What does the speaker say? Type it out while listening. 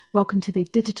Welcome to the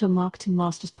Digital Marketing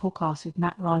Masters podcast with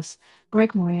Matt Rice.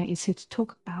 Greg Moyer is here to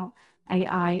talk about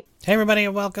AI. Hey everybody,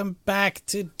 and welcome back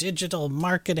to Digital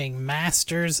Marketing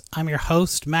Masters. I'm your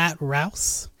host, Matt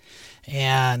Rouse,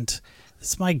 and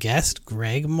this is my guest,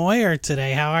 Greg Moyer,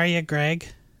 today. How are you, Greg?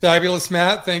 Fabulous,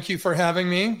 Matt. Thank you for having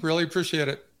me. Really appreciate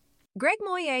it. Greg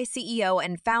Moyer, CEO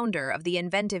and founder of the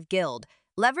Inventive Guild,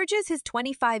 leverages his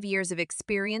 25 years of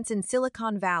experience in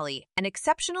Silicon Valley and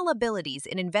exceptional abilities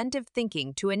in inventive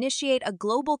thinking to initiate a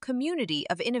global community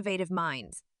of innovative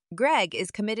minds. Greg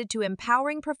is committed to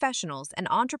empowering professionals and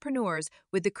entrepreneurs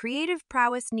with the creative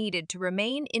prowess needed to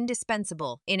remain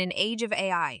indispensable in an age of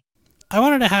AI. I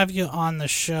wanted to have you on the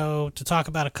show to talk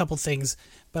about a couple things,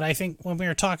 but I think when we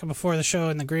were talking before the show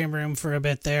in the green room for a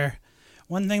bit there,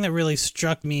 one thing that really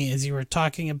struck me is you were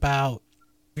talking about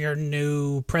your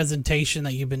new presentation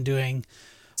that you've been doing,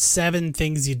 7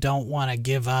 things you don't want to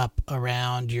give up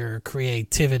around your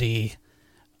creativity,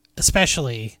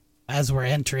 especially as we're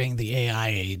entering the AI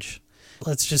age.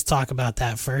 Let's just talk about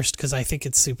that first, because I think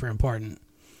it's super important.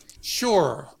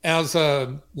 Sure. As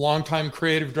a longtime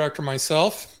creative director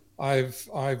myself,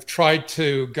 I've tried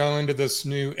to go into this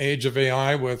new age of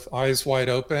AI with eyes wide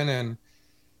open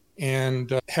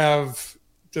and have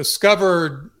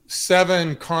discovered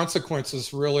 7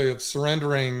 consequences really of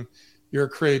surrendering your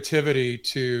creativity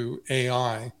to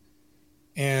AI.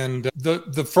 And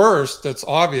the first that's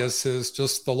obvious is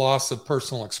just the loss of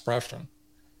personal expression.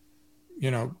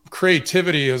 You know,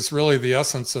 creativity is really the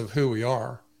essence of who we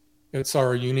are. It's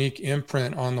our unique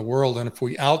imprint on the world. And if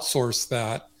we outsource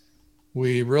that,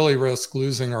 we really risk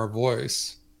losing our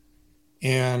voice.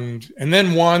 And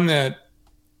then one that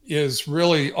is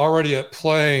really already at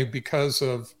play because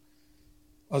of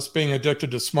us being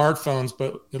addicted to smartphones,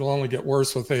 but it'll only get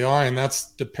worse with AI, and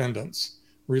that's dependence.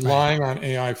 Relying on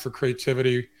AI for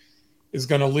creativity is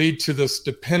going to lead to this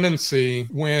dependency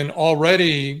when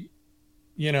already,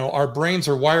 you know, our brains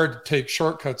are wired to take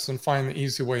shortcuts and find the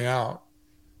easy way out.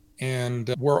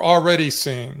 And we're already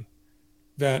seeing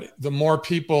that the more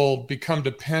people become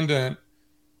dependent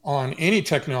on any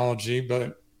technology,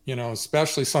 but, you know,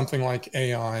 especially something like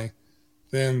AI,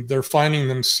 then they're finding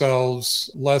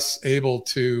themselves less able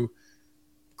to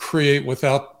create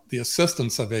without the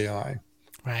assistance of AI.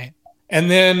 Right.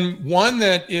 And then one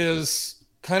that is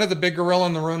kind of the big gorilla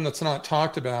in the room that's not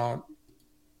talked about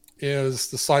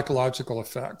is the psychological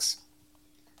effects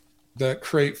that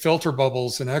create filter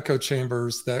bubbles and echo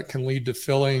chambers that can lead to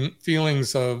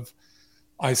feelings of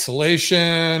isolation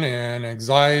and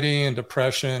anxiety and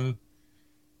depression.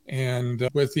 And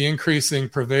with the increasing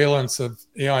prevalence of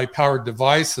AI-powered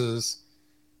devices,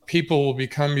 people will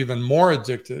become even more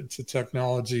addicted to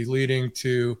technology, leading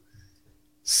to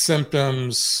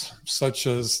symptoms such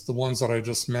as the ones that I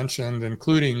just mentioned,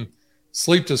 including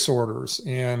sleep disorders.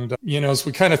 And, you know, as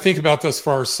we kind of think about this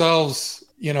for ourselves,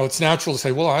 you know, it's natural to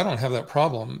say, well, I don't have that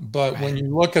problem. But when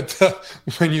you look at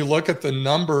the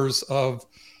numbers of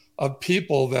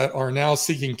people that are now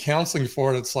seeking counseling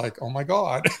for it, it's like, oh my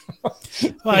God.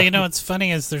 Well, you know, what's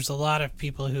funny is there's a lot of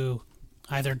people who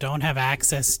either don't have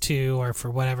access to, or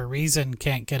for whatever reason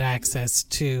can't get access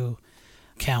to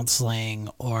counseling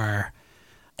or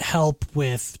help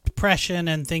with depression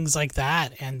and things like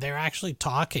that. And they're actually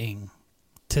talking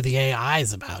to the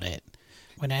AIs about it.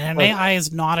 When an AI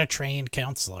is not a trained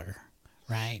counselor,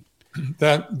 right?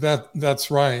 That's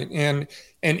right. And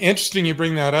interesting you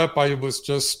bring that up. I was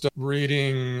just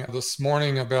reading this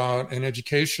morning about an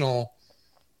educational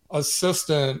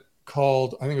assistant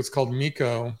called, I think it's called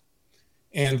Miko,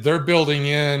 and they're building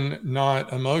in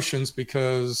not emotions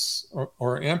because,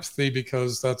 or empathy,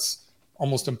 because that's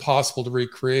almost impossible to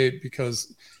recreate,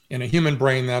 because in a human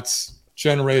brain that's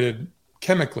generated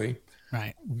chemically.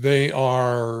 Right. They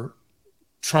are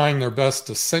trying their best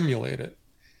to simulate it.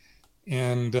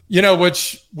 And, you know,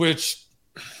 which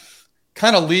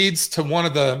kind of leads to one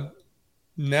of the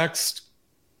next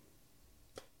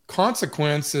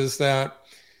consequences that,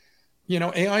 you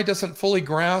know, AI doesn't fully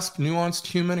grasp nuanced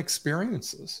human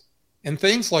experiences and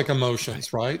things like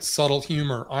emotions, right? Subtle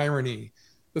humor, irony,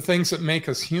 the things that make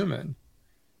us human.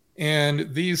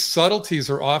 And these subtleties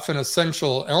are often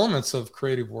essential elements of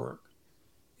creative work.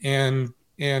 And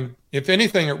if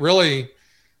anything, it really,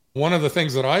 one of the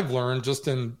things that I've learned just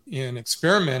in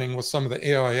experimenting with some of the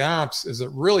AI apps is it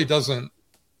really doesn't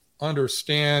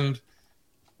understand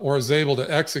or is able to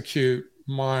execute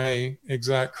my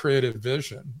exact creative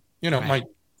vision. You know, it might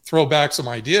throw back some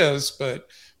ideas,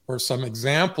 or some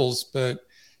examples, but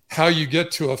how you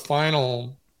get to a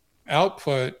final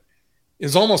output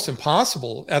is almost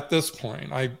impossible at this point.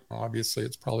 Obviously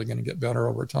it's probably going to get better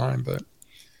over time, but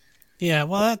yeah,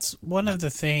 well, that's one of the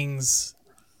things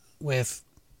with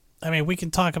I mean, we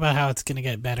can talk about how it's going to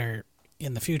get better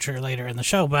in the future later in the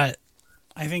show, but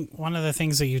I think one of the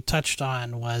things that you touched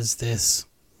on was this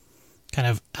kind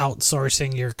of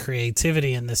outsourcing your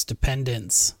creativity and this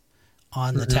dependence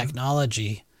on the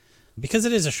technology, because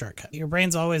it is a shortcut. Your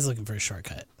brain's always looking for a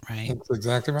shortcut, right? That's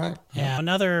exactly right. Yeah.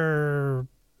 Another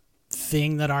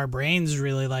thing that our brains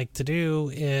really like to do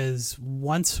is,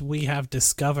 once we have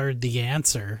discovered the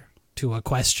answer to a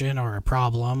question or a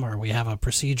problem, or we have a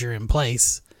procedure in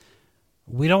place,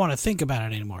 we don't want to think about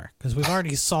it anymore because we've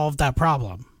already solved that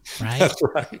problem, right? That's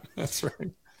right. That's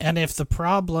right. And if the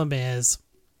problem is,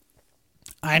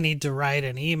 I need to write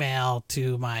an email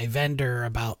to my vendor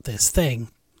about this thing,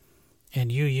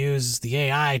 and you use the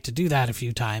AI to do that a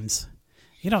few times,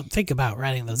 you don't think about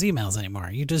writing those emails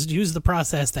anymore. You just use the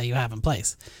process that you have in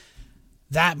place.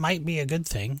 That might be a good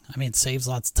thing. I mean, it saves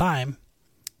lots of time.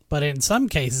 But in some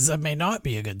cases, it may not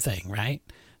be a good thing, right?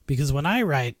 Because when I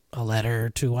write a letter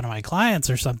to one of my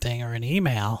clients or something, or an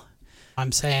email,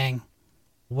 I'm saying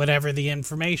whatever the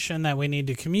information that we need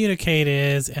to communicate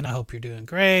is, and I hope you're doing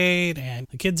great, and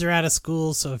the kids are out of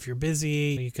school, so if you're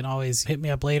busy, you can always hit me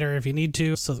up later if you need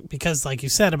to. So, because like you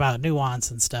said about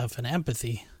nuance and stuff and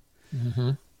empathy,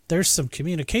 there's some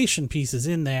communication pieces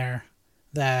in there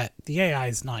that the AI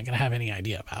is not going to have any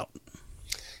idea about.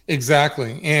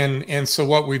 Exactly. And so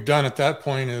what we've done at that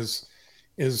point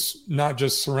is not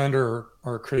just surrender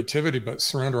our creativity, but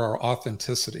surrender our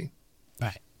authenticity.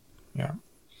 Right. Yeah.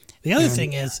 The other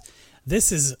thing is,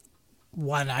 this is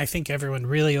one I think everyone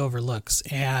really overlooks,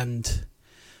 and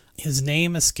his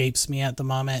name escapes me at the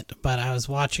moment, but I was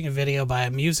watching a video by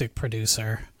a music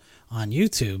producer on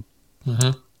YouTube,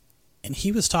 and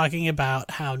he was talking about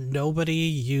how nobody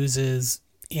uses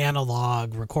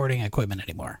analog recording equipment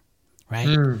anymore,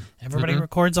 right? Everybody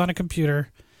records on a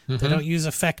computer. They don't use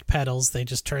effect pedals. They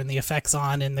just turn the effects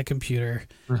on in the computer,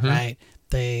 right?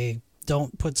 They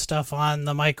don't put stuff on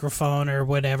the microphone or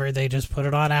whatever. They just put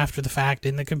it on after the fact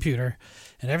in the computer,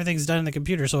 and everything's done in the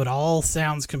computer. So it all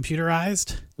sounds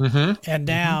computerized. And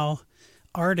now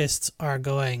artists are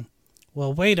going,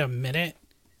 well, wait a minute.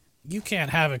 You can't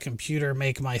have a computer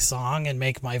make my song and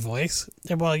make my voice.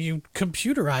 Well, you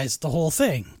computerized the whole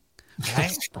thing,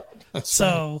 right?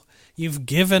 So you've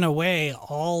given away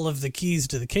all of the keys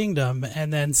to the kingdom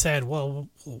and then said, well,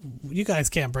 you guys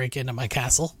can't break into my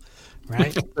castle,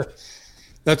 right?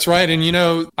 That's right. And, you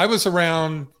know, I was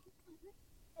around,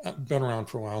 I've been around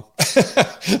for a while.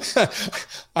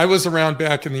 I was around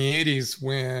back in the 80s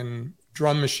when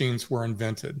drum machines were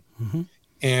invented.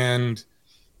 And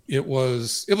it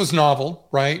was novel,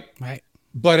 right? Right.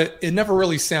 But it never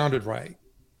really sounded right.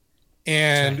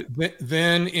 And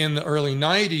then in the early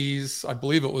 90s, I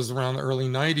believe it was around the early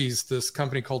 90s, this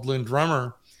company called Lynn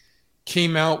Drummer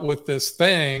came out with this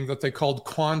thing that they called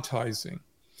quantizing.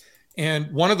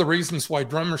 And one of the reasons why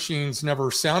drum machines never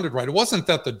sounded right, it wasn't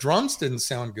that the drums didn't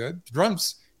sound good. The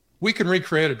drums, we can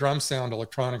recreate a drum sound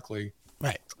electronically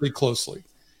pretty closely.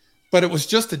 But it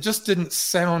just didn't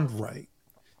sound right.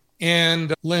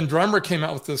 And Lynn Drummer came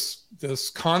out with this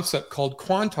concept called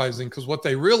quantizing, because what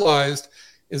they realized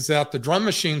is that the drum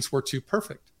machines were too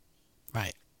perfect.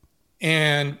 Right.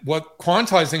 And what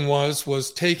quantizing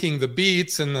was taking the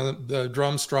beats and the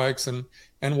drum strikes and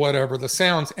whatever, the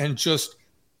sounds, and just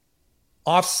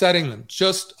offsetting them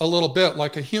just a little bit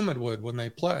like a human would when they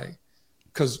play.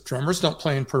 Because drummers don't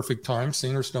play in perfect time,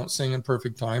 singers don't sing in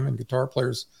perfect time, and guitar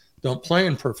players don't play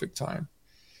in perfect time.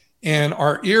 And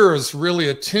our ear is really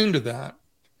attuned to that,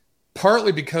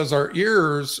 partly because our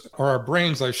ears, or our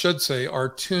brains, I should say, are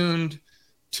tuned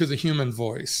to the human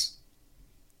voice,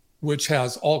 which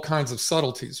has all kinds of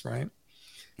subtleties, right?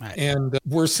 And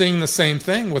we're seeing the same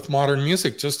thing with modern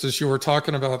music, just as you were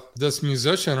talking about this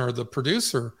musician or the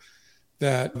producer,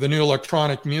 that the new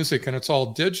electronic music, and it's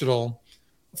all digital.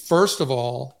 First of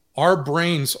all, our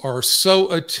brains are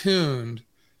so attuned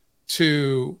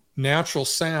to natural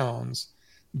sounds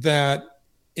that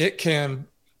it can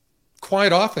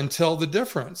quite often tell the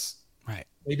difference. Right.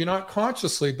 Maybe not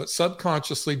consciously, but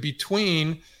subconsciously,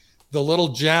 between the little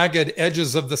jagged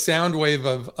edges of the sound wave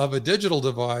of a digital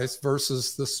device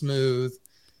versus the smooth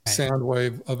sound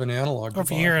wave of an analog device.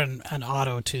 Or if you hear an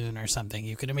auto tune or something,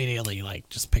 you can immediately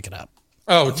just pick it up.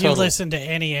 Oh, if you listen to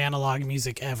any analog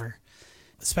music ever,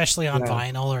 especially on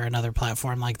vinyl or another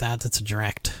platform like that's a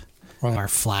direct or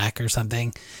FLAC or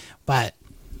something. But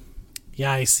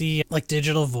yeah, I see like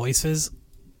digital voices,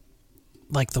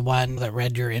 like the one that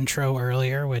read your intro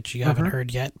earlier, which you haven't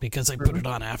heard yet because I put it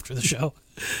on after the show.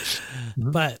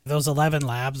 But those 11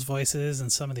 Labs voices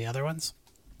and some of the other ones,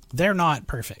 they're not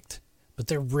perfect, but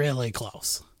they're really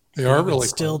close. They are really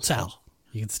still close. tell.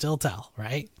 You can still tell,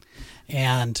 right?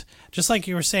 And just like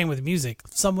you were saying with music,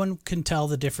 someone can tell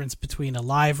the difference between a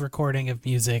live recording of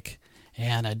music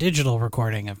and a digital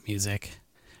recording of music,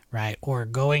 right? Or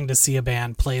going to see a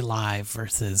band play live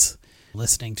versus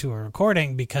listening to a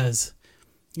recording, because,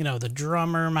 you know, the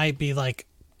drummer might be like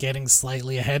getting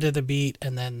slightly ahead of the beat,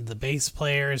 and then the bass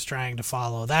player is trying to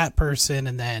follow that person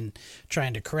and then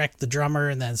trying to correct the drummer,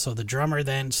 and then so the drummer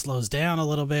then slows down a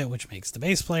little bit, which makes the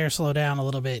bass player slow down a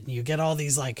little bit, and you get all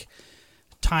these like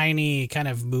tiny kind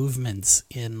of movements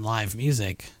in live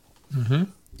music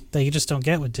that you just don't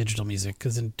get with digital music,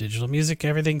 because in digital music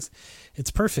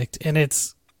it's perfect, and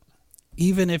it's,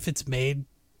 even if it's made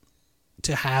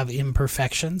to have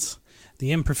imperfections,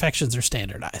 the imperfections are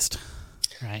standardized.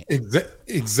 Right.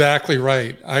 Exactly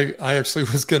right. I actually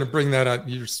was going to bring that up.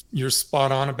 You're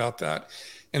spot on about that.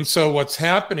 And so what's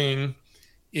happening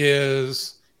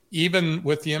is, even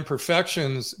with the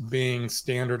imperfections being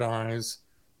standardized,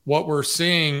 what we're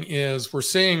seeing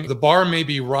the bar may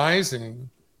be rising,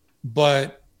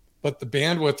 but the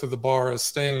bandwidth of the bar is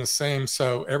staying the same.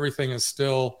 So everything is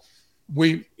still,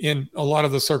 in a lot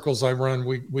of the circles I run,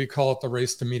 we call it the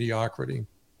race to mediocrity.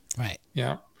 Right.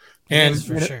 Yeah. And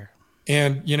for sure.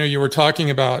 And, you know, you were talking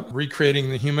about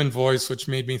recreating the human voice, which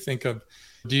made me think of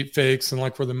deep fakes and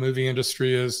like where the movie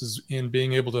industry is in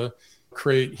being able to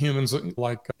create humans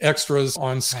like extras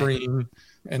on screen, right,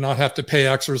 and not have to pay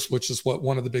extras, which is what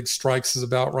one of the big strikes is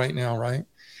about right now, right?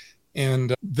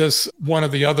 And this, one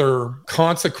of the other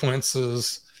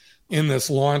consequences in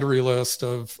this laundry list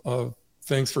of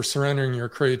things for surrendering your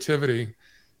creativity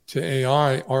to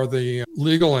AI are the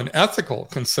legal and ethical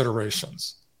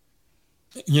considerations.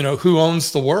 You know, who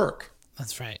owns the work?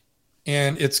 That's right.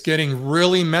 And it's getting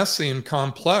really messy and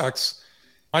complex.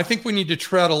 I think we need to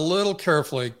tread a little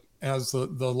carefully, as the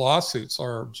lawsuits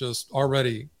are just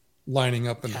already lining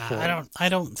up in the court. I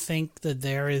don't think that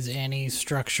there is any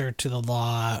structure to the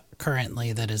law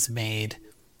currently that is made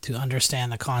to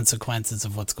understand the consequences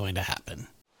of what's going to happen.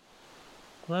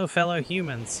 Hello, fellow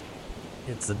humans.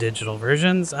 It's the digital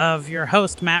versions of your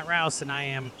host, Matt Rouse, and I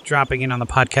am dropping in on the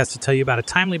podcast to tell you about a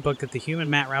timely book that the human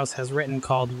Matt Rouse has written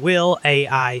called Will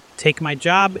AI Take My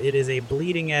Job? It is a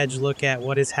bleeding edge look at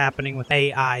what is happening with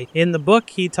AI. In the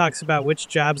book, he talks about which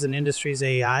jobs and industries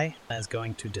AI is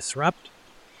going to disrupt.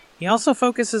 He also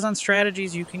focuses on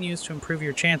strategies you can use to improve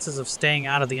your chances of staying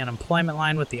out of the unemployment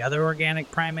line with the other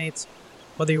organic primates.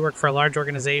 Whether you work for a large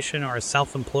organization or are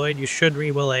self-employed, you should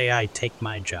read Will AI Take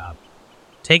My Job?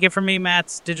 Take it from me,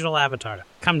 Matt's digital avatar.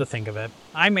 Come to think of it,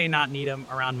 I may not need him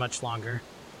around much longer.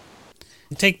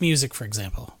 Take music, for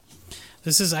example. I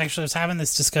was having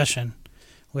this discussion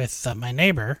with my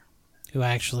neighbor, who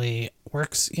actually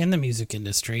works in the music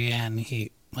industry, and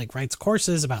he like writes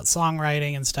courses about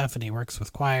songwriting and stuff, and he works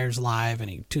with choirs live, and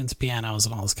he tunes pianos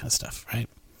and all this kind of stuff, right?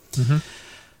 Mm-hmm.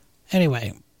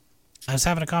 Anyway, I was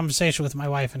having a conversation with my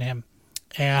wife and him,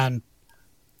 and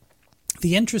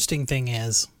the interesting thing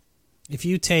is, if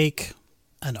you take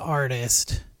an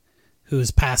artist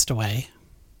who's passed away,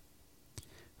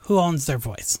 who owns their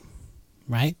voice,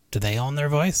 right? Do they own their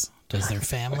voice? Does their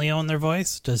family own their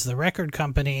voice? Does the record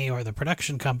company or the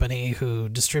production company who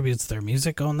distributes their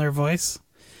music own their voice?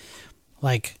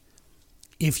 Like,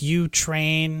 if you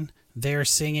train their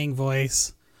singing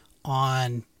voice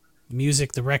on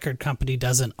music the record company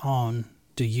doesn't own,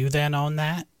 do you then own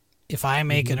that? If I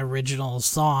make an original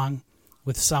song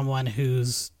with someone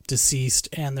who's deceased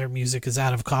and their music is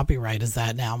out of copyright, is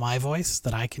that now my voice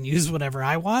that I can use whenever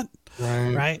I want?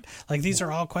 Right? Like, these are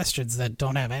all questions that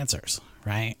don't have answers,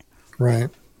 right? Right.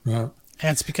 Yeah.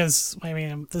 And it's because, I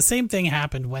mean, the same thing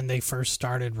happened when they first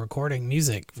started recording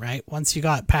music, right? Once you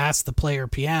got past the player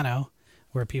piano,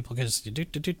 where people could just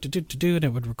do, and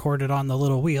it would record it on the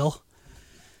little wheel.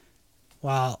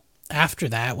 Well, after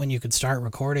that, when you could start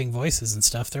recording voices and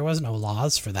stuff, there was no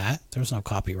laws for that. There was no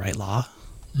copyright law.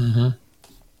 Mm-hmm.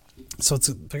 So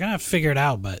they're going to have to figure it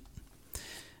out, but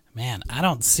man, I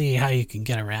don't see how you can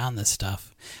get around this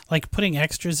stuff. Like putting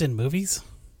extras in movies.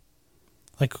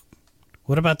 Like,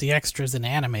 what about the extras in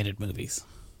animated movies?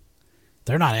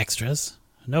 They're not extras.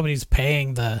 Nobody's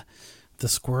paying the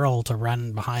squirrel to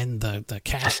run behind the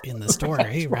cat in the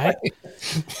story, right?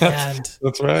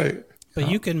 That's right. But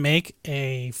you can make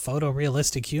a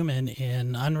photorealistic human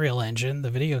in Unreal Engine, the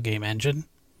video game engine,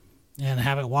 and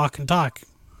have it walk and talk.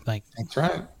 Like, that's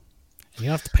right. You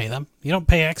don't have to pay them. You don't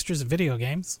pay extras in video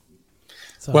games.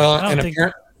 So well, I didn't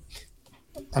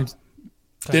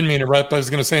mean to interrupt, but I was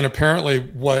going to say, and apparently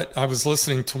what I was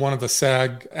listening to one of the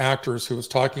SAG actors who was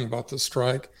talking about the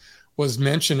strike was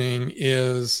mentioning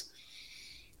is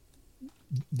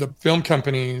the film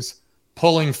companies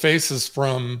pulling faces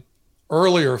from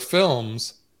earlier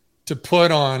films to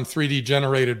put on 3D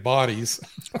generated bodies.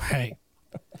 Right.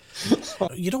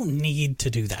 You don't need to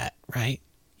do that, right?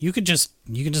 You can just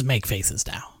make faces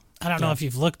now. I don't know if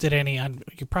you've looked at any.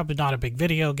 You're probably not a big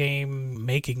video game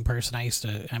making person. I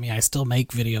still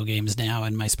make video games now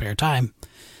in my spare time,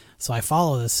 so I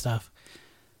follow this stuff.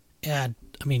 And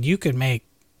I mean, you could make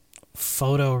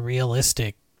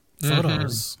photorealistic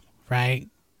photos, right?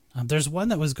 There's one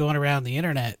that was going around the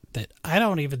internet that I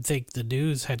don't even think the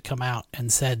news had come out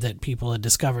and said that people had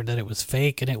discovered that it was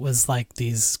fake, and it was like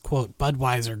these quote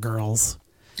Budweiser girls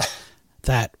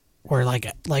that were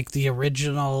like the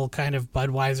original kind of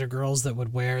Budweiser girls that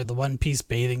would wear the one-piece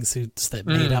bathing suits that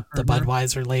made up the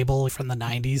Budweiser label from the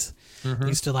 90s.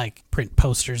 Used to like print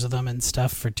posters of them and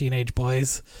stuff for teenage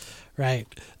boys, right?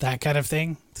 That kind of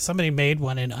thing. Somebody made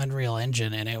one in Unreal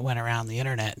Engine and it went around the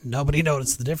internet. Nobody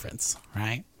noticed the difference,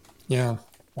 right? Yeah.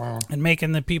 Wow. And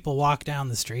making the people walk down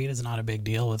the street is not a big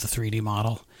deal with a 3D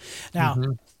model. Now,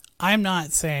 I'm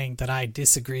not saying that I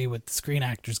disagree with the Screen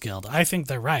Actors Guild. I think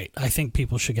they're right. I think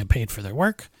people should get paid for their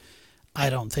work. I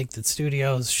don't think that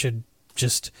studios should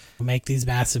just make these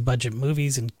massive budget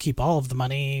movies and keep all of the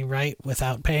money, right,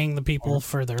 without paying the people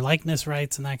for their likeness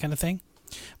rights and that kind of thing.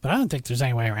 But I don't think there's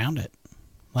any way around it.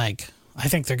 Like, I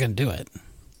think they're going to do it.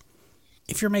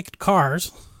 If you're making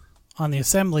cars on the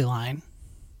assembly line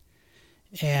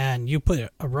and you put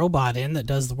a robot in that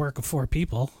does the work of 4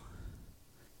 people,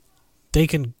 they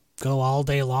can go all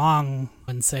day long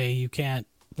and say you can't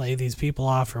lay these people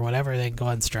off or whatever. They can go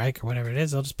on strike or whatever it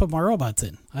is. They'll just put more robots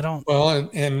in. I don't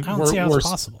see how it's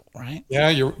possible, right? Yeah,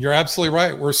 you're absolutely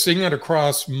right. We're seeing it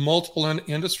across multiple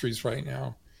industries right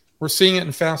now. We're seeing it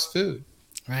in fast food.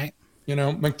 Right. You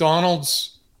know,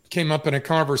 McDonald's came up in a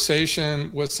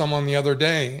conversation with someone the other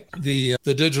day. The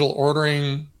digital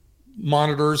ordering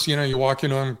monitors, you know, you walk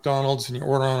into a McDonald's and you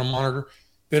order on a monitor.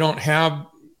 They don't have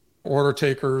order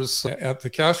takers at the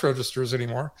cash registers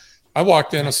anymore. I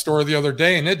walked in a store the other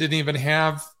day and it didn't even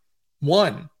have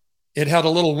one. It had a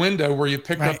little window where you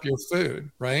picked up your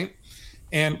food, right?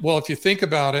 And well, if you think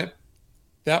about it,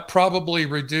 that probably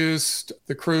reduced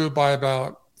the crew by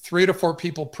about 3 to 4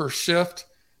 people per shift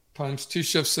times 2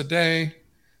 shifts a day.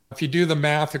 If you do the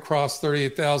math across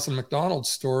 38,000 McDonald's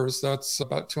stores, that's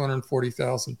about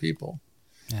 240,000 people.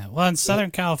 Yeah. Well, in Southern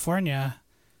California,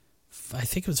 I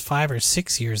think it was 5 or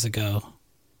 6 years ago,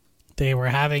 they were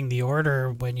having the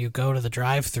order when you go to the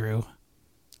drive-thru,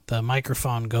 the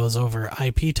microphone goes over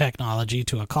IP technology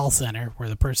to a call center where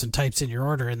the person types in your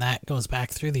order and that goes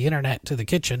back through the internet to the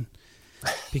kitchen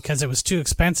because it was too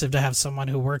expensive to have someone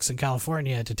who works in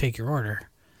California to take your order.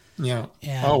 Yeah.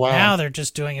 And wow. Now they're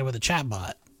just doing it with a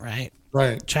chatbot, right?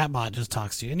 Right. Chatbot just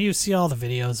talks to you. And you see all the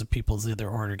videos of people's either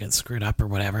order gets screwed up or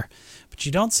whatever. But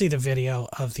you don't see the video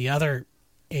of the other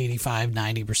 85,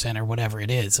 90% or whatever it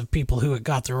is of people who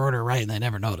got their order right and they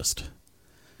never noticed.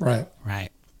 Right. Right.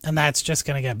 And that's just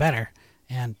going to get better.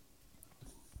 And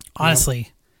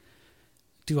honestly,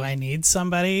 do I need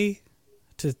somebody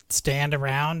to stand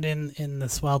around in the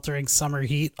sweltering summer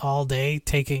heat all day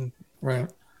taking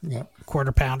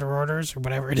quarter pounder orders or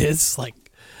whatever it is? Like,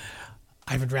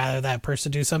 I would rather that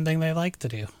person do something they like to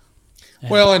do.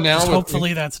 And now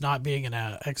hopefully that's not being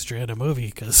an extra in a movie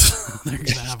because they're going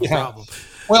to have a problem.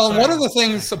 Well, one of the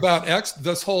things about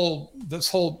this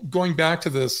whole going back to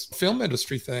this film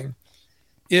industry thing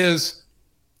is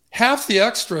half the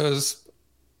extras,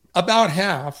 about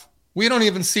half, we don't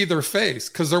even see their face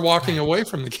because they're walking away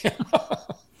from the camera.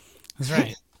 That's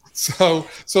right. So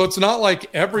it's not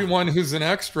like everyone who's an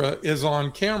extra is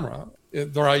on camera.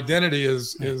 Their identity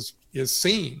is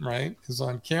seen, right? Is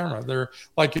on camera. They're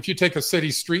like, if you take a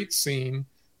city street scene,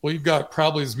 well, you've got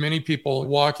probably as many people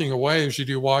walking away as you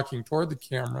do walking toward the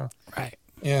camera. Right.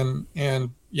 And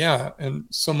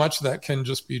so much of that can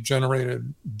just be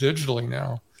generated digitally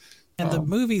now. And the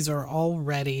movies are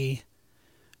already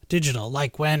digital.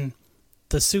 Like when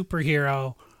the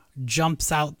superhero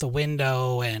jumps out the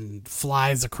window and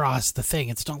flies across the thing,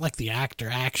 it's not like the actor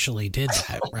actually did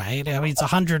that, right? I mean, it's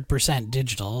 100%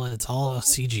 digital. It's all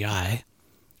CGI.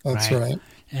 That's right.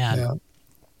 And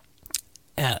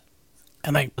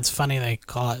like, it's funny they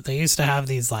call it. They used to have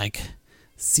these like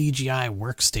CGI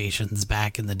workstations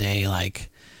back in the day. Like,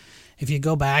 if you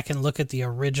go back and look at the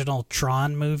original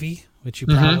Tron movie, which you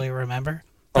probably remember,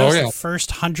 that was the first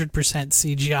 100%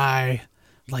 CGI,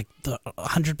 like the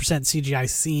 100% CGI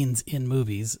scenes in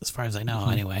movies, as far as I know,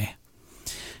 anyway.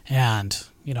 And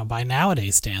by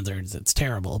nowadays standards, it's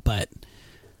terrible, but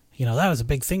that was a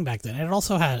big thing back then. And it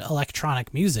also had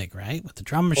electronic music, right? With the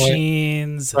drum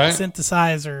machines, and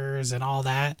synthesizers and all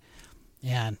that.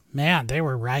 And man, they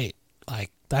were right.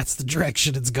 Like, that's the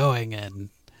direction it's going. And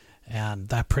And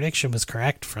that prediction was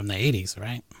correct from the 80s,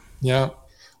 right? Yeah.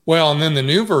 Well, and then the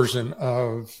new version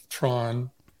of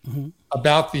Tron,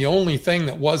 about the only thing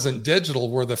that wasn't digital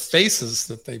were the faces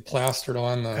that they plastered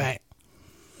on the, Right.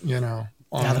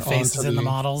 On, the faces in the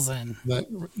models. And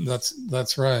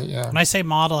that's right. Yeah. when I say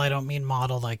model, I don't mean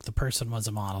model like the person was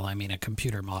a model. I mean a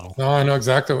computer model. No, I know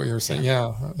exactly what you're saying.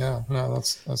 Yeah. No,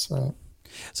 that's right.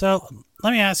 So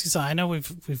let me ask you something. I know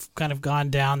we've kind of gone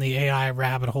down the AI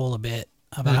rabbit hole a bit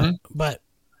about, but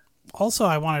also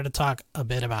I wanted to talk a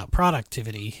bit about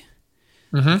productivity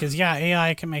because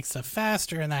AI can make stuff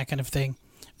faster and that kind of thing.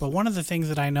 But one of the things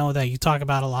that I know that you talk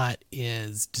about a lot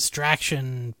is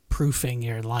distraction proofing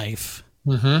your life.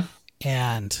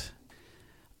 And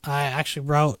I actually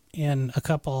wrote in a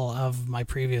couple of my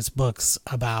previous books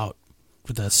about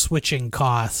the switching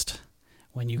cost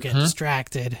when you get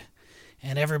distracted.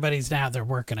 And everybody's now, they're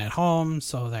working at home,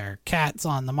 so their cat's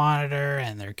on the monitor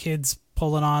and their kids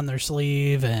pulling on their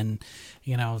sleeve and,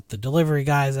 the delivery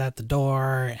guy's at the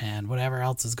door and whatever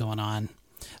else is going on.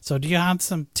 So do you have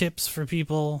some tips for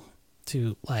people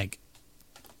to, like,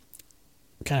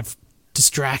 kind of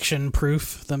distraction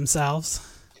proof themselves?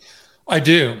 I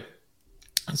do.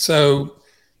 So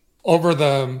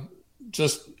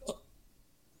just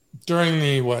during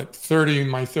the, my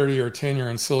 30-year tenure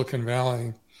in Silicon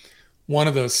Valley, one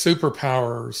of the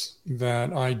superpowers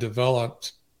that I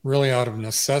developed really out of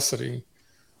necessity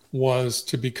was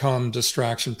to become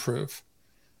distraction proof.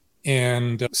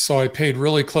 And so I paid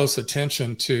really close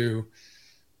attention to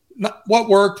what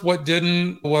worked, what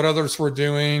didn't, what others were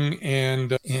doing.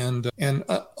 And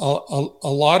a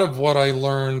lot of what I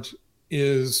learned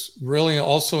is really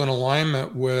also in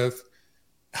alignment with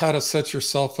how to set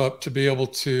yourself up to be able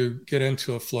to get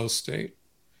into a flow state.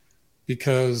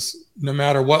 Because no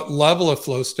matter what level of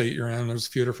flow state you're in, there's a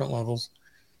few different levels.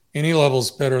 Any level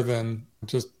is better than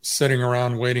just sitting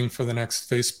around waiting for the next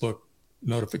Facebook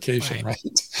notification, right?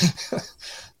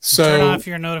 So turn off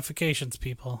your notifications,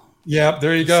 people. Yeah,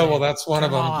 there you go. Well, that's one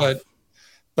of them. Off.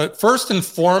 But first and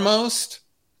foremost,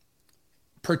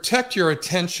 protect your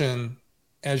attention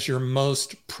as your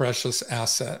most precious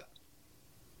asset.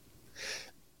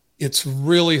 It's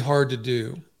really hard to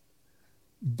do,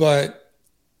 but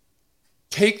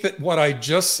take what I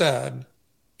just said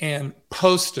and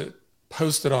post it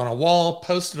on a wall,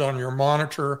 post it on your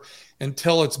monitor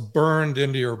until it's burned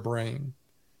into your brain.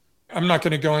 I'm not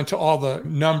going to go into all the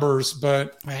numbers,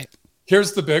 but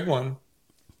here's the big one.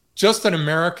 Just an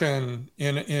American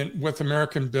with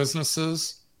American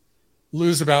businesses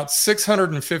lose about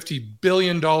 $650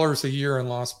 billion a year in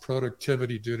lost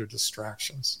productivity due to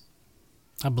distractions.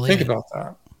 I believe Think about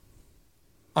that.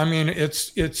 I mean,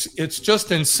 it's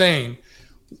just insane.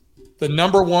 The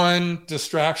number one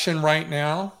distraction right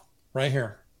now, right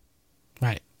here.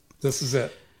 Right. This is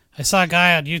it. I saw a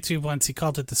guy on YouTube once, he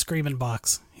called it the screaming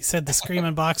box. He said the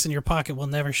screaming box in your pocket will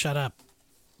never shut up.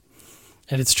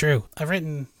 And it's true. I've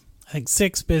written, I think,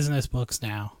 6 business books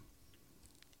now.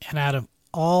 And out of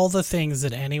all the things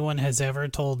that anyone has ever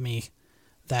told me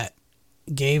that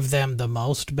gave them the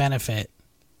most benefit,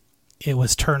 it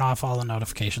was turn off all the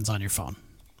notifications on your phone.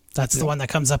 That's the one that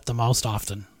comes up the most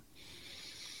often.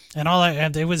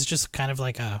 And it was just kind of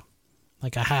like a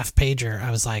half pager.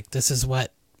 I was like, this is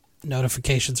what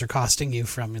notifications are costing you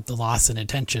from the loss in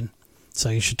attention. So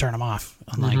you should turn them off.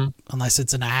 Unless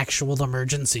it's an actual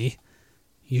emergency,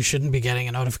 you shouldn't be getting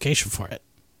a notification for it.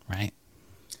 Right.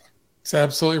 It's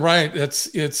absolutely right.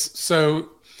 It's so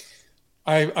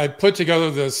I put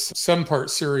together this 7-part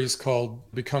series called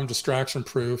Become Distraction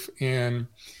Proof. And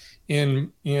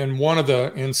in one of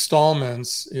the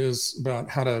installments is about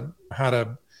how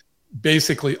to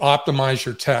basically optimize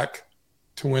your tech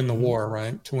to win the war,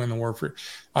 right? To win the war for,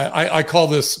 I call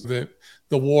this the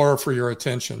war for your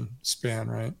attention span,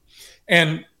 right?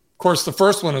 And of course, the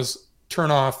first one is turn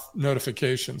off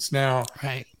notifications. Now,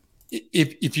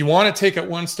 if you want to take it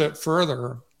one step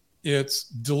further, it's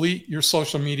delete your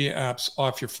social media apps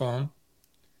off your phone,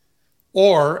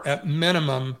 or at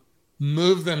minimum,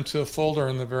 move them to a folder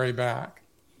in the very back.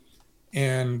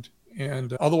 And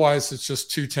otherwise, it's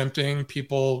just too tempting.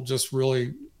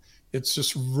 It's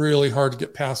just really hard to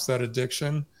get past that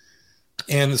addiction.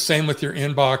 And the same with your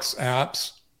inbox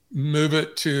apps. Move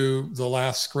it to the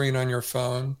last screen on your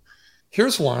phone.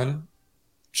 Here's one.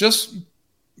 Just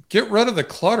get rid of the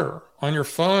clutter on your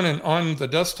phone and on the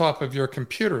desktop of your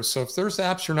computer. So if there's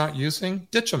apps you're not using,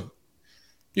 ditch them.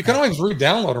 You can always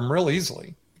re-download them real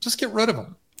easily. Just get rid of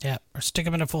them. Yeah, or stick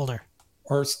them in a folder.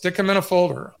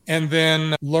 And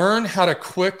then learn how to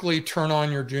quickly turn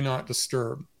on your do not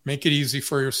disturb. Make it easy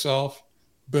for yourself.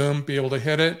 Boom, be able to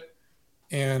hit it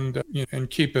and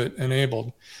keep it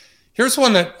enabled. Here's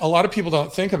one that a lot of people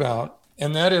don't think about,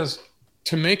 and that is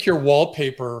to make your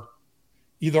wallpaper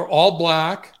either all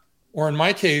black, or in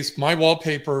my case, my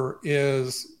wallpaper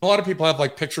is, a lot of people have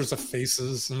like pictures of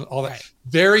faces and all that. Right.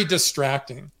 Very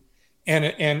distracting.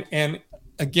 And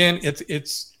again,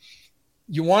 it's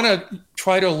you want to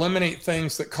try to eliminate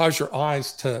things that cause your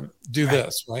eyes to do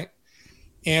this, right?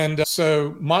 And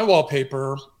so my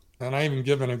wallpaper, and I even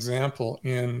give an example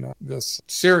in this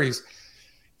series,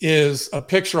 is a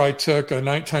picture I took, a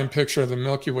nighttime picture of the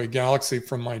Milky Way galaxy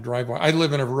from my driveway. I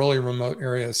live in a really remote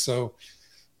area, so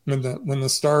when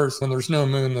there's no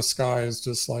moon, the sky is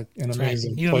just like an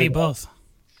amazing. Right. You and me both.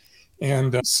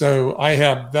 And so I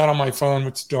have that on my phone.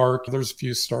 It's dark. There's a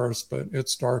few stars, but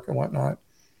it's dark and whatnot.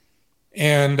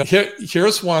 And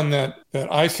here's one that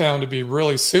I found to be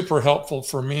really super helpful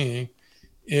for me,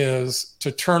 is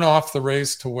to turn off the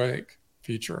raise to wake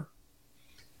feature.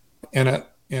 And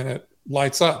it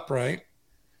lights up, right,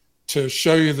 to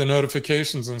show you the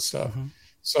notifications and stuff. Mm-hmm.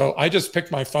 So I just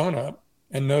picked my phone up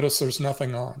and notice there's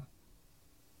nothing on.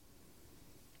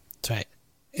 That's right.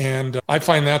 And I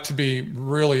find that to be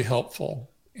really helpful.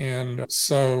 And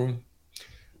so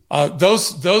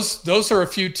those are a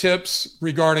few tips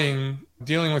regarding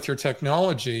dealing with your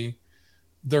technology.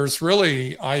 There's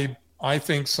really, I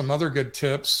think, some other good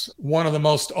tips. One of the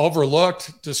most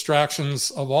overlooked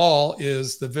distractions of all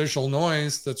is the visual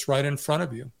noise that's right in front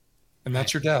of you. And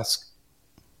that's your desk.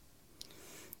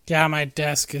 Yeah, my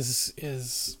desk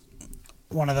is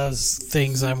one of those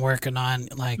things I'm working on,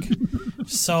 like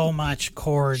so much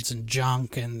cords and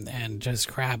junk and just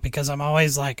crap, because I'm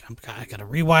always like, I got to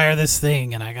rewire this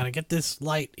thing, and I got to get this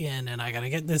light in, and I got to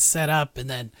get this set up, and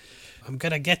then I'm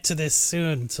going to get to this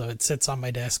soon. So it sits on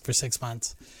my desk for 6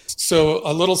 months. So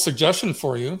a little suggestion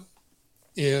for you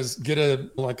is get a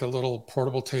little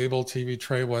portable table, TV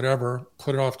tray, whatever,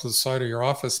 put it off to the side of your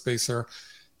office space there.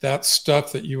 That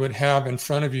stuff that you would have in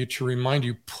front of you to remind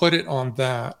you, put it on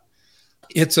that.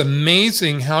 It's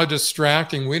amazing how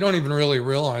distracting. We don't even really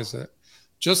realize it.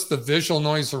 Just the visual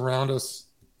noise around us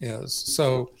is.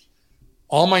 So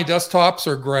all my desktops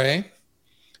are gray.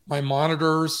 My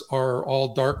monitors are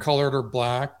all dark colored or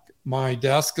black. My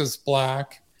desk is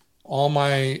black. All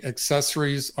my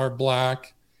accessories are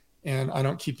black. And I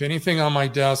don't keep anything on my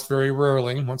desk, very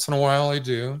rarely. Once in a while I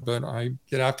do, but I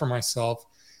get after myself.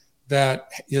 That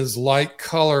is light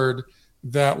colored,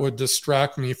 that would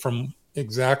distract me from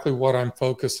exactly what I'm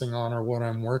focusing on or what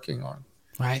I'm working on.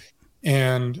 Right.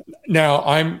 And now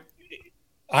I'm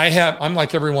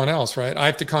like everyone else, right? I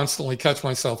have to constantly catch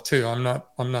myself too. I'm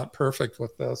not perfect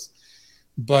with this,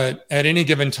 but at any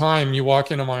given time, you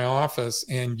walk into my office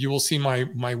and you will see my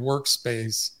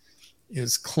workspace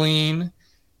is clean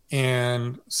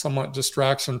and somewhat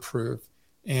distraction proof.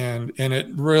 And it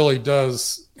really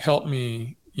does help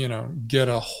me, get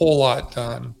a whole lot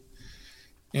done.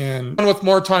 And with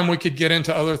more time, we could get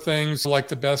into other things like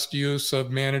the best use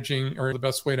of managing, or the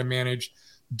best way to manage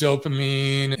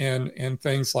dopamine and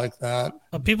things like that.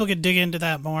 Well, people could dig into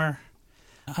that more.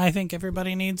 I think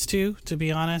everybody needs to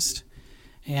be honest.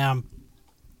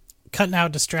 Cutting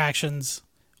out distractions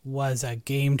was a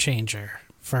game changer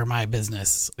for my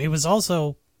business. It was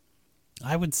also,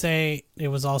 I would say it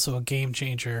was also a game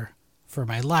changer for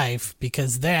my life,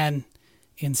 because then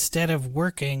instead of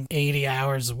working 80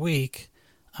 hours a week,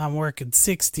 I'm working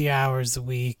 60 hours a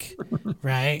week,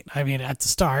 right? I mean, at the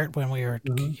start when we were,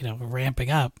 ramping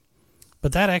up,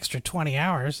 but that extra 20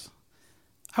 hours,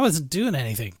 I wasn't doing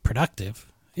anything productive.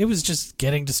 It was just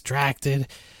getting distracted,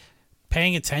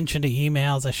 paying attention to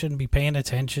emails I shouldn't be paying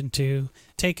attention to,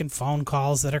 taking phone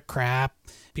calls that are crap,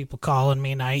 people calling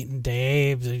me night and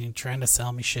day, trying to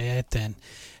sell me shit, and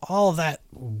all of that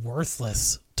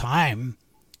worthless time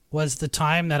was the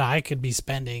time that I could be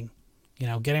spending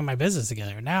getting my business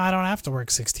together. Now I don't have to work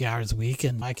 60 hours a week,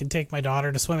 and I can take my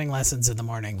daughter to swimming lessons in the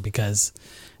morning because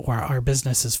our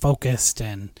business is focused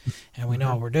and we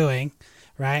know what we're doing,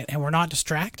 right? And we're not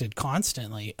distracted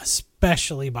constantly,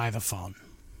 especially by the phone,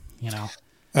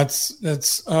 It's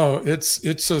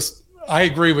just, I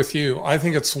agree with you. I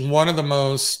think it's one of the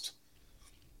most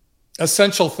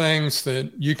essential things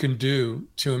that you can do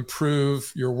to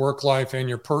improve your work life and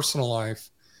your personal life.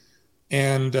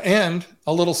 And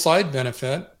a little side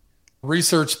benefit,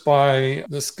 research by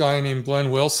this guy named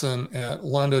Glenn Wilson at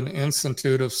London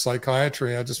Institute of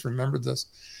Psychiatry, I just remembered this.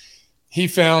 He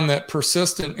found that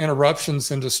persistent interruptions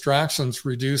and distractions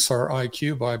reduce our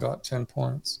IQ by about 10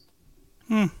 points.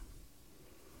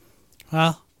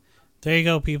 Well, there you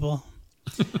go, people.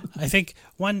 I think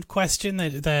one question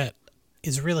that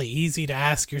is really easy to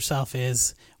ask yourself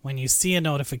is, when you see a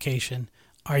notification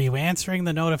Are you answering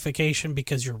the notification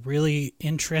because you're really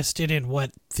interested in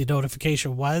what the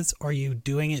notification was, or are you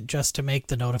doing it just to make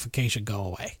the notification go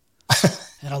away?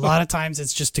 And a lot of times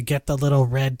it's just to get the little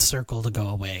red circle to go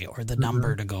away, or the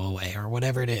number to go away, or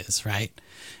whatever it is, right?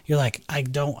 You're like, I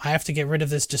have to get rid of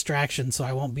this distraction so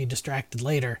I won't be distracted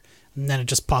later. And then it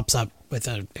just pops up with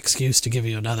an excuse to give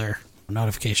you another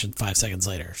notification 5 seconds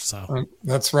later. So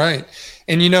that's right.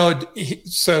 And,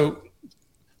 so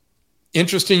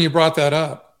interesting you brought that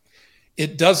up.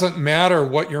 It doesn't matter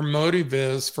what your motive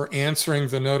is for answering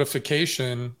the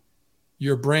notification.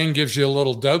 Your brain gives you a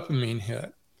little dopamine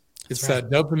hit. It's right.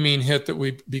 That dopamine hit that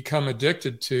we become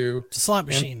addicted to. It's a slot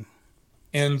machine.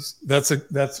 And that's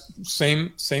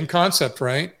same concept,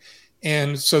 right?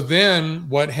 And so then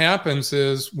what happens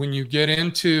is when you get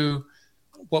into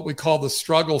what we call the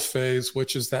struggle phase,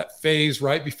 which is that phase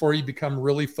right before you become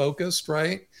really focused,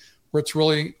 right?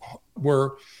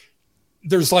 Where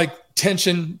there's like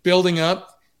tension building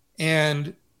up.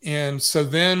 And so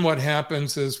then what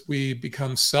happens is we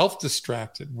become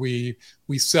self-distracted. We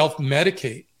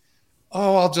self-medicate.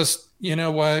 Oh, I'll just,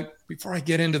 before I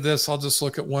get into this, I'll just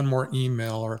look at one more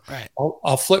email, or right.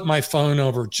 I'll flip my phone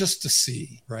over just to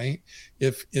see, right,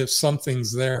 if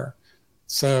something's there.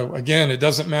 So again, it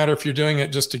doesn't matter if you're doing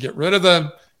it just to get rid of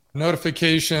the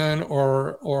notification,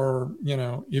 or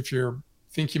if you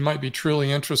think you might be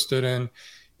truly interested in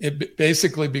it,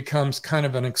 basically becomes kind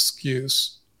of an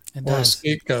excuse a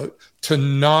scapegoat to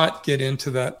not get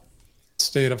into that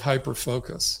state of hyper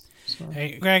focus. So.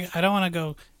 Hey, Greg, I don't want to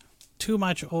go too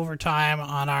much overtime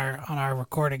on our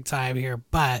recording time here,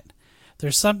 but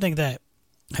there's something that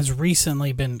has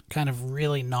recently been kind of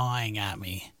really gnawing at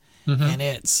me. And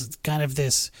it's kind of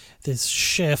this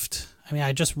shift. I mean,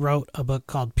 I just wrote a book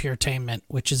called Puretainment,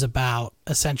 which is about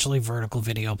essentially vertical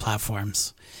video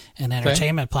platforms and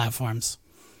entertainment platforms.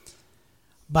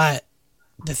 But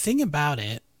the thing about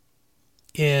it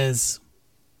is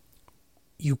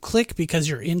you click because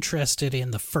you're interested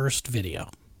in the first video.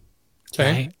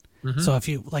 Okay. Right? So if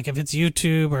it's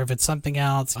YouTube or if it's something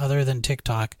else other than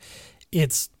TikTok,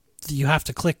 you have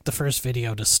to click the first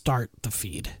video to start the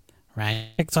feed. Right?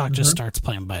 TikTok just starts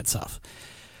playing by itself.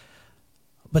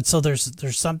 But so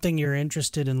there's something you're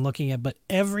interested in looking at, but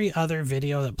every other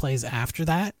video that plays after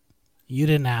that, you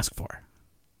didn't ask for.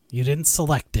 You didn't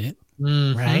select it,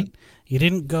 right? You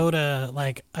didn't go to,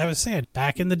 like I was saying,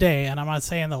 back in the day, and I'm not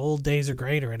saying the old days are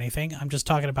great or anything. I'm just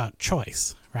talking about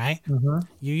choice, right?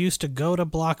 You used to go to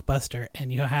Blockbuster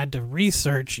and you had to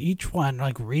research each one,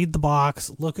 like read the box,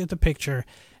 look at the picture,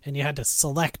 and you had to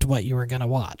select what you were going to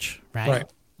watch, right?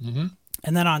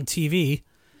 And then on TV,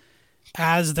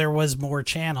 as there was more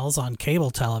channels on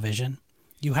cable television,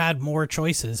 you had more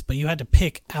choices, but you had to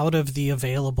pick out of the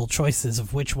available choices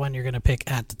of which one you're going to pick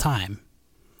at the time.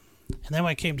 And then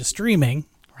when it came to streaming,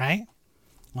 right?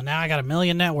 Well, now I got a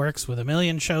million networks with a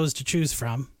million shows to choose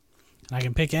from, and I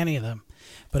can pick any of them.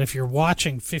 But if you're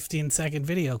watching 15-second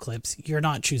video clips, you're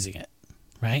not choosing it,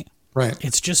 right? Right.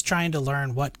 It's just trying to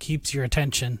learn what keeps your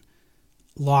attention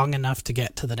long enough to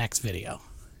get to the next video.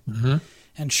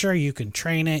 And sure, you can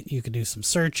train it. You can do some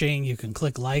searching. You can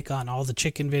click like on all the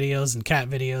chicken videos and cat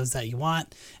videos that you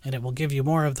want, and it will give you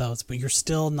more of those, but you're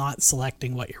still not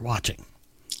selecting what you're watching,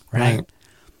 right?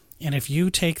 And if you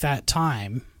take that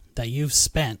time that you've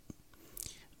spent,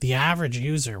 the average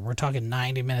user, we're talking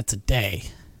 90 minutes a day,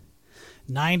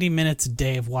 90 minutes a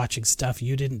day of watching stuff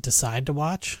you didn't decide to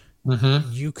watch,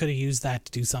 you could have used that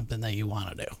to do something that you want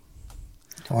to do.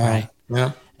 Wow. Right?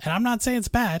 Yeah. And I'm not saying it's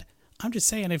bad. I'm just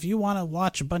saying if you want to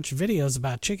watch a bunch of videos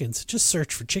about chickens, just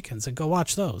search for chickens and go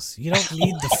watch those. You don't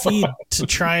need the feed to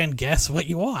try and guess what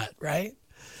you want, right?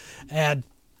 And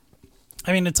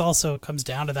I mean, it comes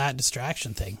down to that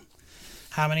distraction thing.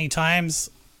 How many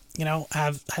times,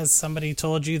 has somebody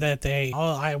told you that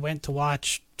I went to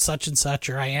watch such and such,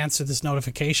 or I answered this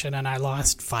notification and I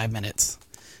lost 5 minutes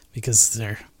because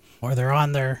they're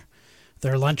on their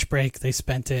lunch break. They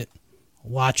spent it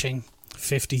watching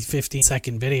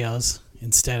 15-second videos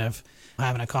instead of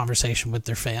having a conversation with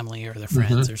their family or their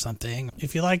friends or something.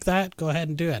 If you like that, go ahead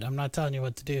and do it. I'm not telling you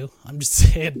what to do. I'm just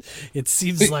saying it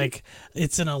seems like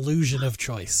it's an illusion of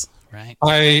choice, right?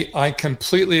 I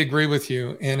completely agree with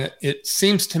you. And it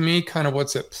seems to me kind of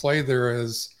what's at play there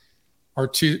are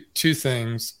two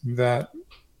things that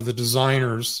the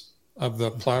designers of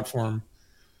the platform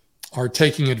are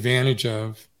taking advantage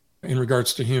of in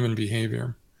regards to human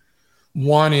behavior.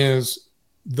 One is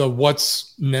the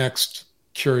what's next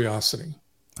curiosity.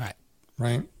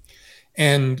 Right.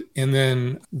 And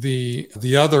then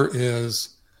the other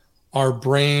is our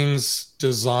brain's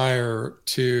desire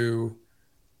to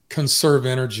conserve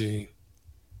energy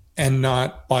and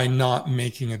not by not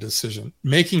making a decision.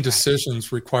 Making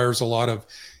decisions requires a lot of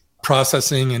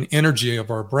processing and energy of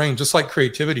our brain, just like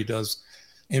creativity does.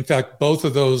 In fact, both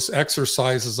of those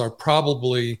exercises are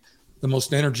probably the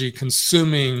most energy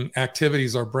consuming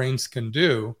activities our brains can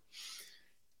do.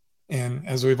 And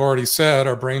as we've already said,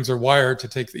 our brains are wired to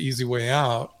take the easy way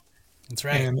out. That's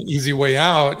right. And the easy way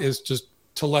out is just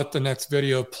to let the next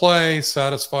video play,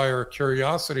 satisfy our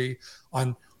curiosity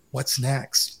on what's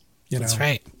next. That's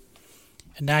right.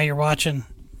 And now you're watching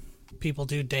people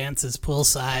do dances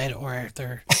poolside, or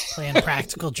they're playing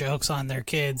practical jokes on their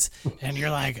kids. And you're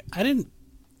like, I didn't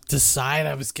decide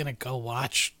I was going to go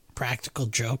watch practical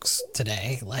jokes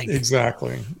today. Like,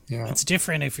 exactly. Yeah. It's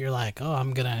different if you're like, oh,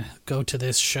 I'm going to go to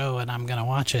this show and I'm going to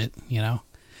watch it, you know?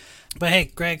 But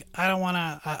hey, Greg, I don't want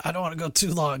to go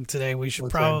too long today. We should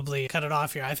probably cut it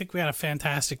off here. I think we had a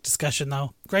fantastic discussion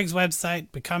though. Greg's website,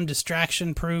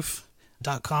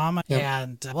 becomedistractionproof.com. Yep.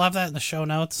 And we'll have that in the show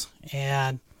notes.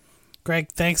 And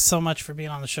Greg, thanks so much for being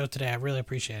on the show today. I really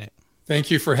appreciate it.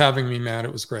 Thank you for having me, Matt.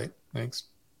 It was great. Thanks.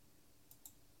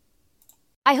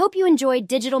 I hope you enjoyed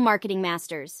Digital Marketing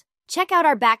Masters. Check out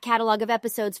our back catalog of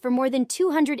episodes for more than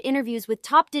 200 interviews with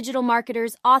top digital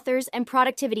marketers, authors, and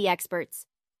productivity experts.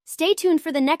 Stay tuned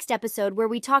for the next episode where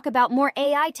we talk about more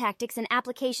AI tactics and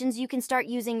applications you can start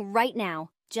using right now,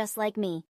 just like me.